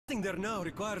Getting there now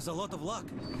requires a lot of luck.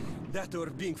 That or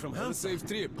being from Hansa. Safe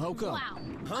trip. How come? Wow.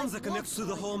 Hansa connects to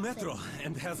the whole metro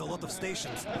and has a lot of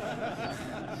stations.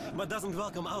 But doesn't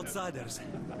welcome outsiders.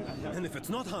 And if it's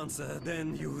not Hansa,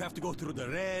 then you have to go through the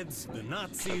Reds, the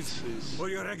Nazis, or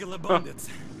your regular bandits.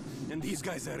 And these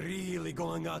guys are really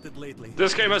going at it lately.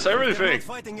 This game has They're everything. not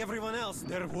fighting everyone else,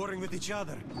 they're warring with each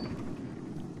other. The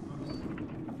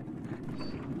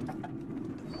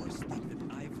worst thing that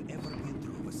I've ever been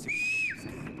through was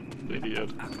Idiot.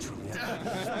 actually.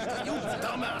 You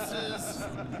dumbasses!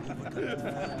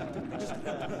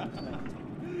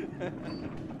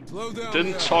 Slow down.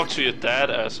 Didn't talk to your dad,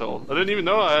 asshole. I didn't even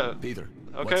know I... Peter.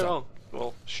 Okay,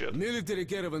 well, shit. Military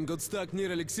caravan got stuck near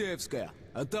Alexeyevskaya.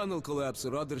 A tunnel collapsed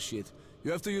or other shit.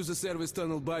 You have to use a service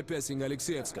tunnel bypassing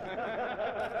Alexeyevskaya.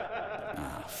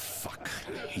 Ah, fuck.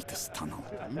 I hate this tunnel.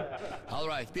 All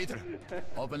right, Peter.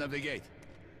 Open up the gate.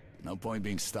 No point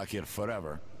being stuck here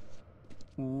forever.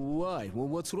 Why? Well,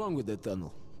 what's wrong with that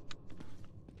tunnel?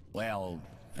 Well,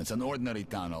 it's an ordinary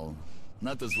tunnel.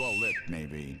 Not as well lit,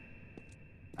 maybe.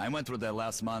 I went through that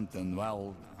last month and,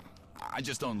 well, I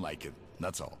just don't like it.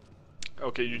 That's all.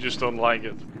 Okay, you just don't like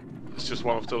it. It's just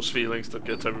one of those feelings that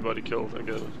gets everybody killed, I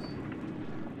get it.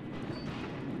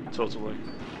 Totally.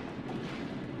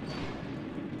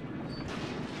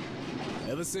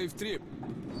 Have a safe trip.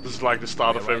 This is like the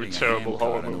start of We're every riding a terrible hand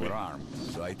horror cart movie. under our arm,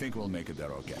 so I think we'll make it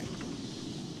there okay.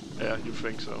 Yeah, you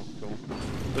think so. Cool.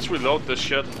 Let's reload this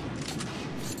shit.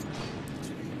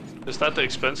 Is that the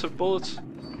expensive bullets?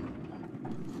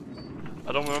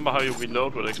 I don't remember how you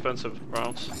reload with expensive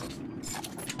rounds.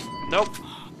 Nope.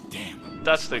 Damn.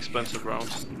 That's the expensive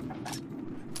rounds.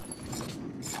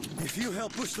 If you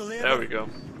help push the lever, There we go.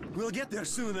 we'll get there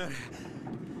sooner.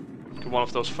 One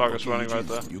of those fuckers running right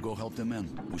there. You go help them in.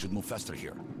 We should move faster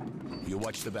here. You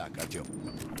watch the back, Artyom.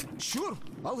 Sure,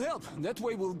 I'll help. That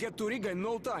way we'll get to Riga in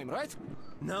no time, right?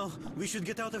 No, we should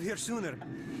get out of here sooner.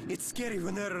 It's scary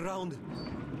when they're around.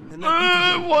 And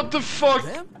What the fuck?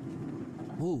 Them?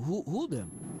 Who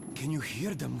them? can you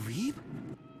hear them weep?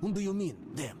 Whom do you mean,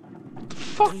 them? What are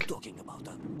Fuck. you talking about?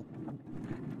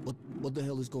 What the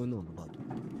hell is going on about?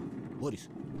 Boris?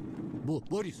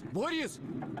 Boris? Boris!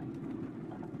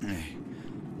 Hey,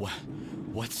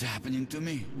 what's happening to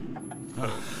me?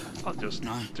 I'll just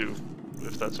do,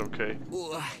 if that's okay.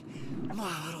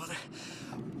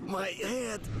 My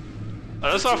head.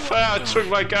 That's not fair, I took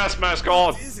my gas mask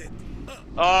off. Is it?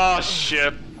 Oh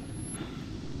shit.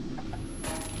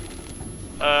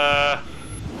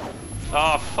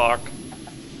 Oh fuck.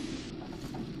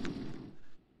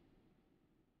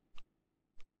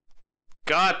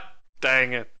 God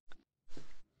dang it.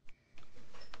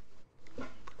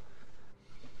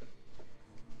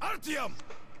 Artyom!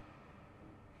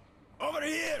 Over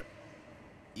here!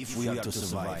 If we are to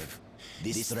survive,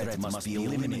 this threat must be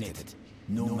eliminated,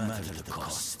 no matter the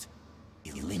cost.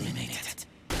 Eliminated.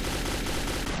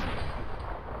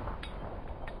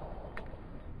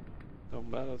 No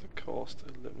matter the cost,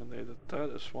 eliminated. That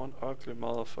is one ugly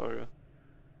motherfucker.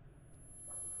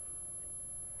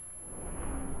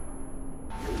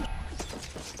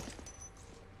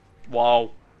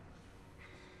 Wow.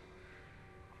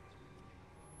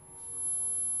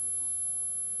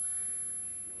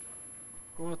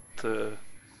 What the...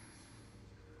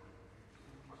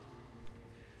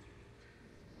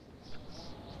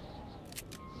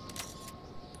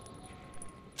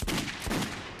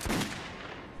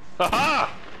 Haha!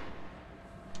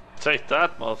 Take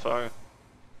that, motherfucker.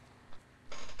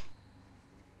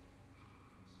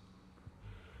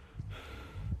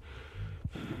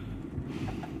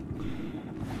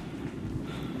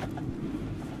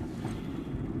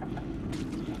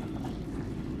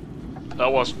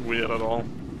 That wasn't weird at all.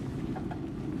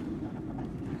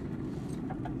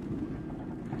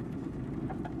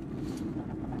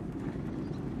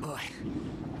 Boy,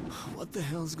 what the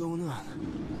hell's going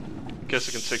on? Guess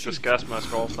I can take this gas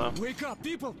mask off now. Wake up,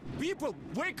 people! People!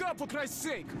 Wake up, for Christ's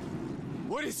sake!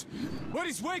 Boris!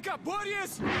 Boris, wake up!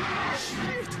 Boris!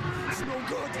 Shit! It's no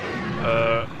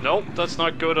good! Nope, that's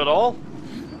not good at all.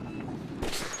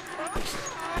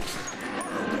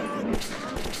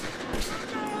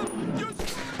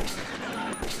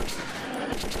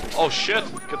 Oh shit!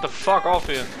 Get the fuck off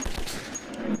here!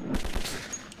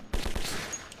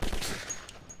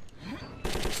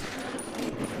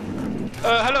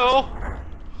 Hello!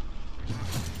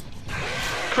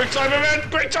 Quick time event!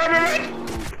 Quick time event!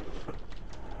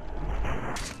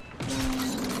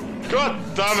 God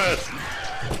damn it!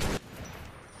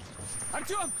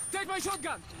 Artyom, take my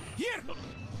shotgun! Here!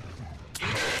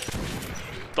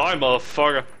 Die,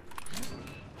 motherfucker!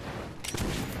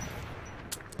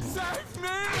 Save me!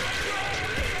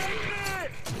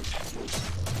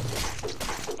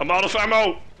 I'm out of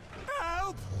ammo!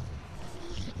 Help!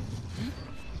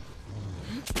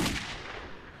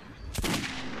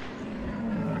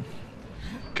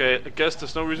 Okay, I guess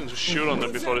there's no reason to shoot on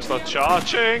them before they start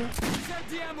charging. Set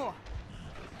the ammo!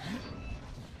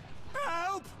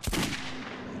 Help!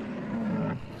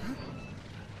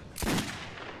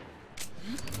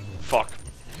 Fuck.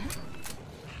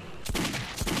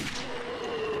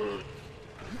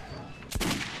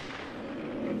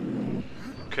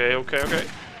 Okay.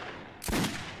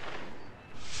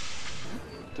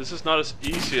 This is not as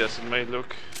easy as it may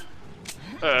look.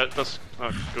 That's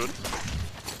not good.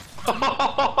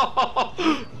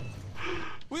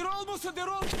 We're almost at the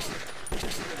road!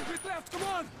 Bit left, come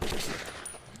on!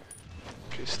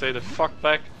 Okay, stay the fuck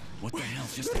back. What the hell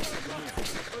just...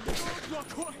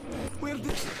 Where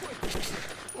the...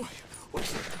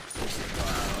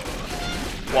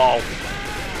 Wow.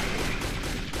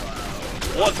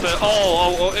 What the...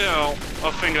 Oh, you know,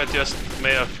 I think I just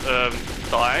may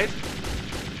have died.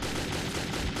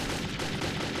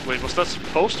 Wait, was that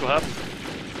supposed to happen?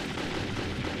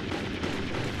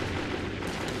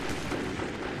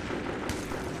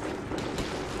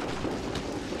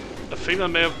 I think I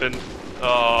may have been...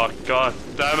 Oh, god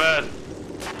damn it!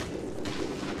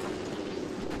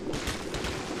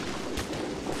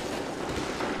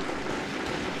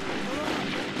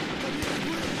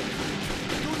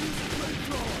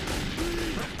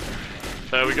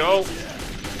 There we go.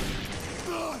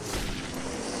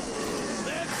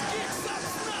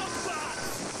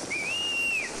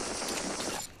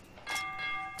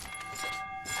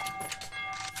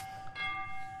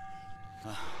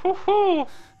 Woohoo!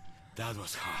 That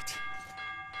was hot.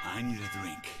 I need a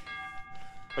drink.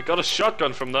 I got a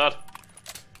shotgun from that.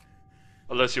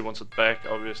 Unless he wants it back,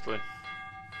 obviously.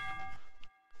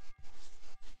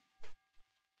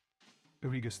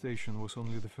 Riga station was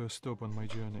only the first stop on my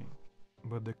journey,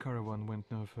 but the caravan went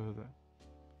no further.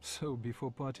 So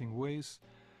before parting ways,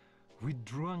 we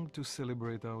drank to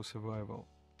celebrate our survival.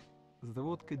 The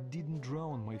vodka didn't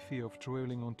drown my fear of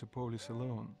traveling on to Polis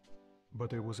alone,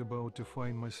 but I was about to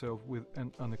find myself with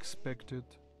an unexpected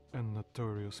and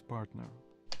notorious partner.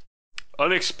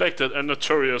 Unexpected and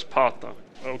notorious partner.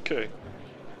 Okay.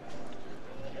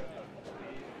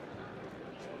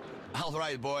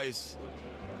 Alright, boys.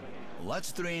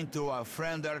 Let's drink to our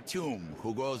friend Artyom,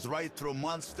 who goes right through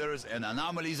monsters and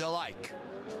anomalies alike.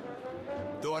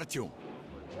 To Artyom.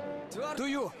 To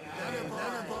you!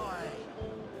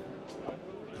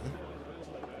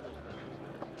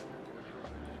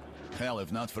 Hell,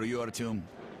 if not for you, Artyom,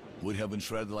 we'd have been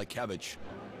shredded like cabbage.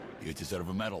 You deserve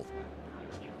a medal.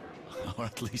 Or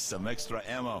at least some extra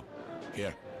ammo.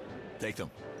 Here, take them.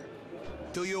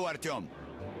 To you, Artyom.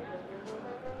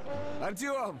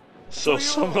 Artyom! So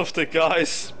some of the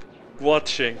guys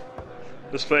watching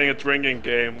is playing a drinking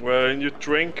game wherein you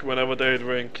drink whenever they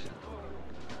drink.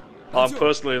 I'm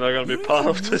personally not gonna be part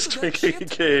of this drinking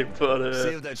game, but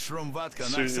Save that shroom vodka,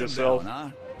 suit knocks him yourself.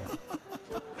 down,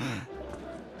 huh?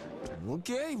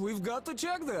 Okay, we've got to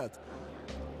check that.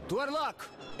 To our luck!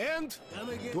 And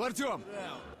to Artyom!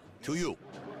 To you.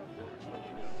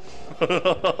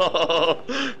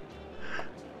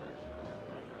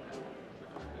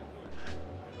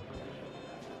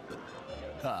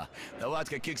 Ha, the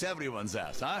vodka kicks everyone's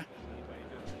ass, huh?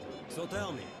 So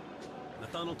tell me, the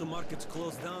tunnel to market's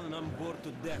closed down and I'm bored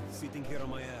to death sitting here on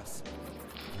my ass.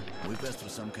 We passed through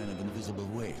some kind of invisible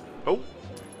way. Oh,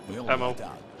 We all ammo. lucked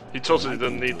out. He totally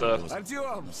didn't need that.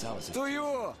 Artyom! To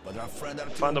you! But our friend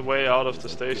Artyom... Find a way out of the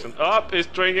station. Up, he's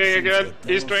drinking again.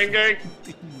 He's drinking.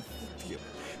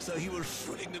 So he was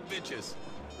shooting the bitches.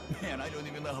 Man, I don't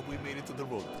even know how we made it to the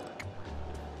road.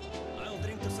 I'll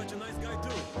drink to such a nice guy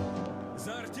too.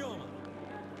 За Артема.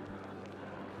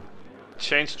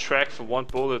 Change track for one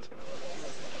bullet.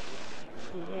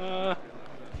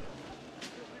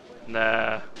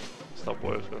 Nah, it's not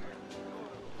worth it.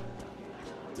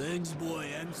 Thanks, boy.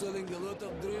 I'm selling a lot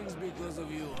of drinks because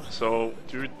of you. So,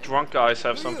 do you drunk guys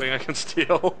have something I can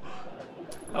steal?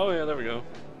 Oh yeah, there we go.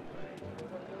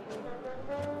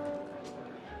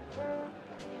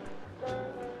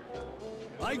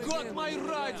 I got my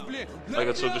rights, bleh. I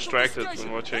got so distracted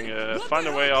when watching Find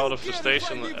a Way Out of the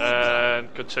Station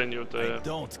and continue I the...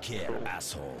 don't care,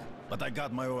 asshole. But I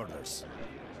got my orders.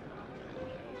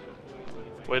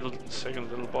 Wait a second,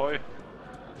 little boy.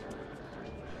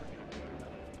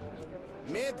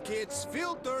 Medkits,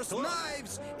 filters,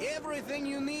 knives, everything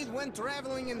you need when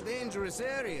traveling in dangerous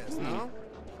areas, no?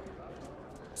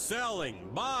 Selling,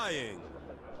 buying.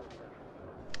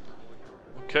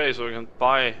 Okay, so we can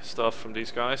buy stuff from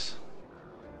these guys.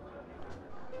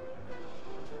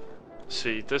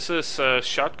 See, this is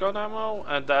shotgun ammo,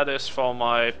 and that is for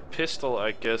my pistol,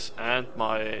 I guess, and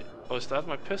my... Oh, is that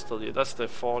my pistol? Yeah, that's the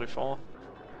 44.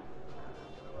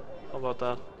 How about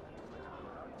that?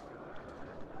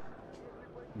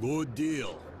 Good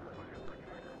deal.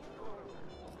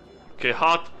 Okay,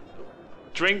 hard.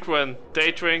 Drink when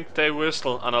they drink, they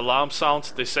whistle, an alarm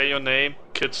sounds, they say your name,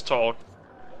 kids talk.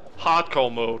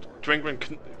 Hardcore mode. Drink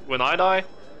when I die.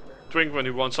 Drink when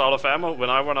he runs out of ammo. When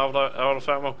I run out of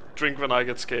ammo. Drink when I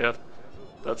get scared.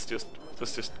 That's just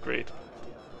great.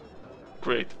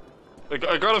 Great.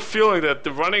 I got a feeling that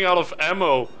the running out of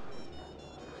ammo,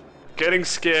 getting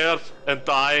scared, and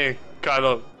dying kind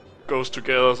of goes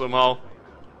together somehow.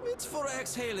 It's for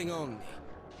exhaling only.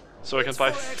 So I can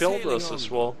buy filters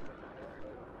as well.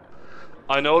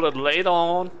 I know that later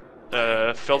on,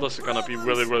 filters are gonna be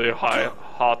really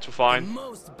hard to find. The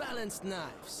most balanced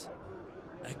knives.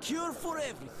 A cure for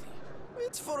everything.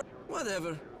 It's for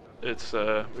whatever. It's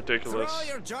ridiculous. Throw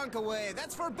your junk away.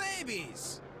 That's for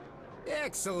babies.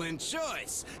 Excellent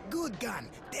choice. Good gun.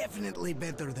 Definitely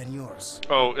better than yours.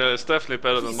 Oh, it's definitely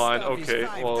better than mine. Stuff Okay, is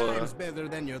 5 well. times better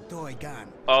than your toy gun.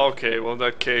 Okay, well in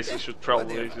that case, I should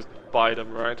probably just buy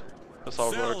them, right? That's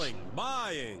how it works. Selling,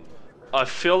 buying. I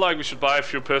feel like we should buy a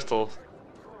few pistol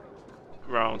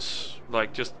rounds,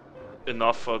 like just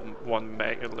enough for one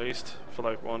mag at least, for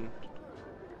like one.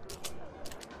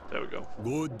 There we go.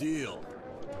 Good deal.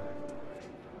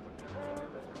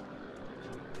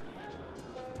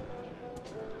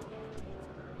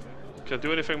 Can I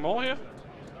do anything more here?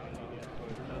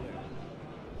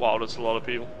 Wow, that's a lot of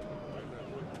people.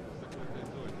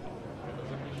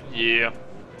 Yeah,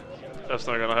 that's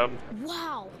not gonna happen.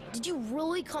 Wow, did you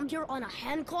really come here on a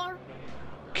handcar?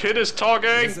 Kid is talking!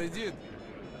 Yes, I did.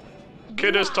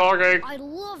 Kid is Wow, talking! I'd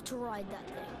love to ride that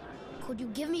thing. Could you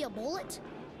give me a bullet?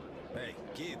 Hey,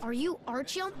 kid. Are you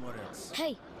Artyom? What else?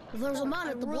 Hey, there's a man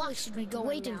at the block should be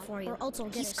waiting for you. Or else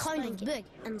he's kind of big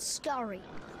and scary.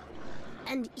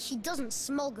 And he doesn't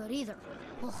smell good either.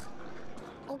 Ugh.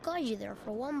 I'll guide you there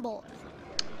for one bullet.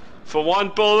 For one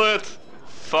bullet?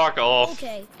 Fuck off.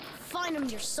 Okay, find him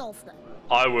yourself then.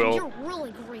 I will. You're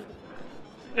really greedy.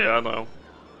 Yeah, I know.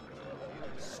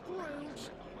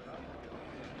 Scrooge.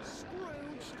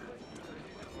 Scrooge.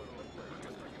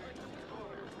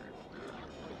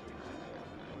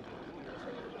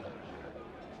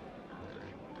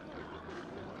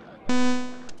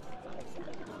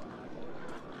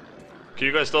 Can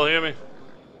you guys still hear me?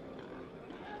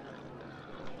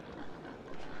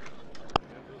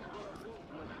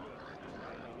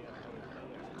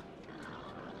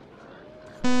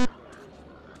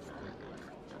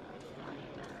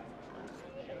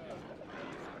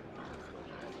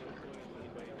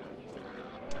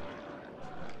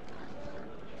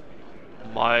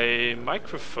 My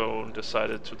microphone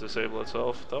decided to disable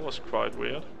itself. That was quite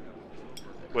weird.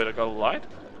 Wait, I got a light?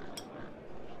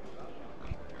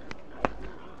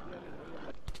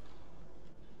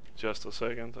 Just a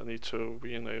second, I need to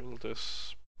re-enable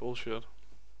this bullshit.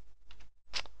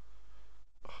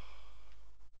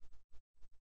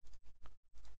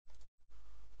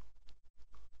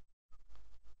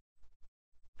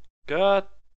 God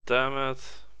damn it.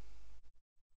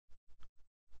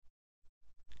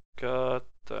 God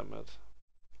damn it.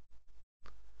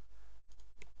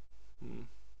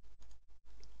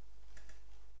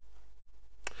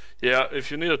 Yeah, if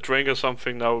you need a drink or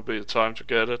something, now would be the time to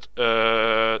get it.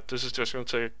 This is just gonna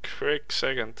take a quick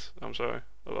second. I'm sorry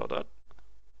about that.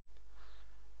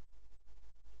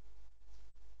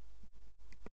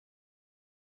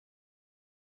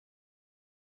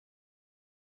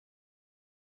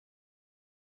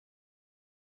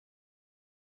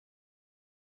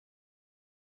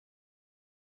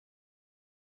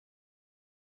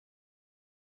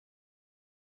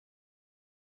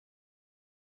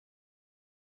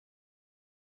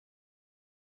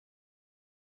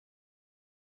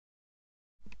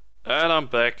 And I'm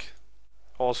back.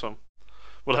 Awesome.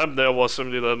 What happened there was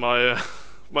simply that my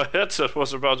my headset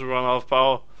was about to run out of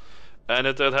power, and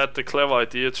it had the clever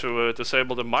idea to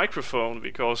disable the microphone,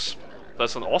 because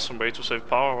that's an awesome way to save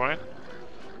power, right?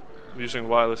 I'm using a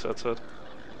wireless headset.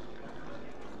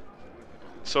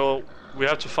 So we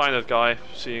have to find that guy,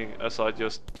 seeing as I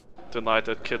just denied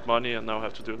that kid money and now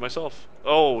have to do it myself.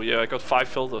 Oh yeah, I got 5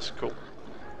 filters. Cool.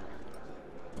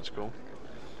 Let's go.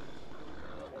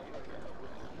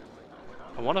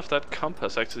 I wonder if that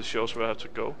compass actually shows where I have to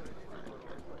go.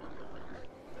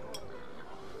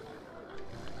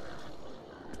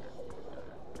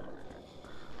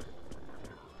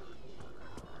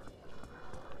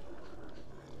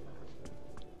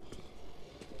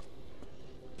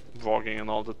 Walking in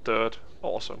all the dirt.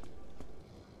 Awesome.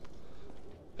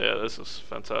 Yeah, this is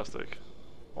fantastic.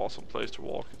 Awesome place to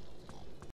walk.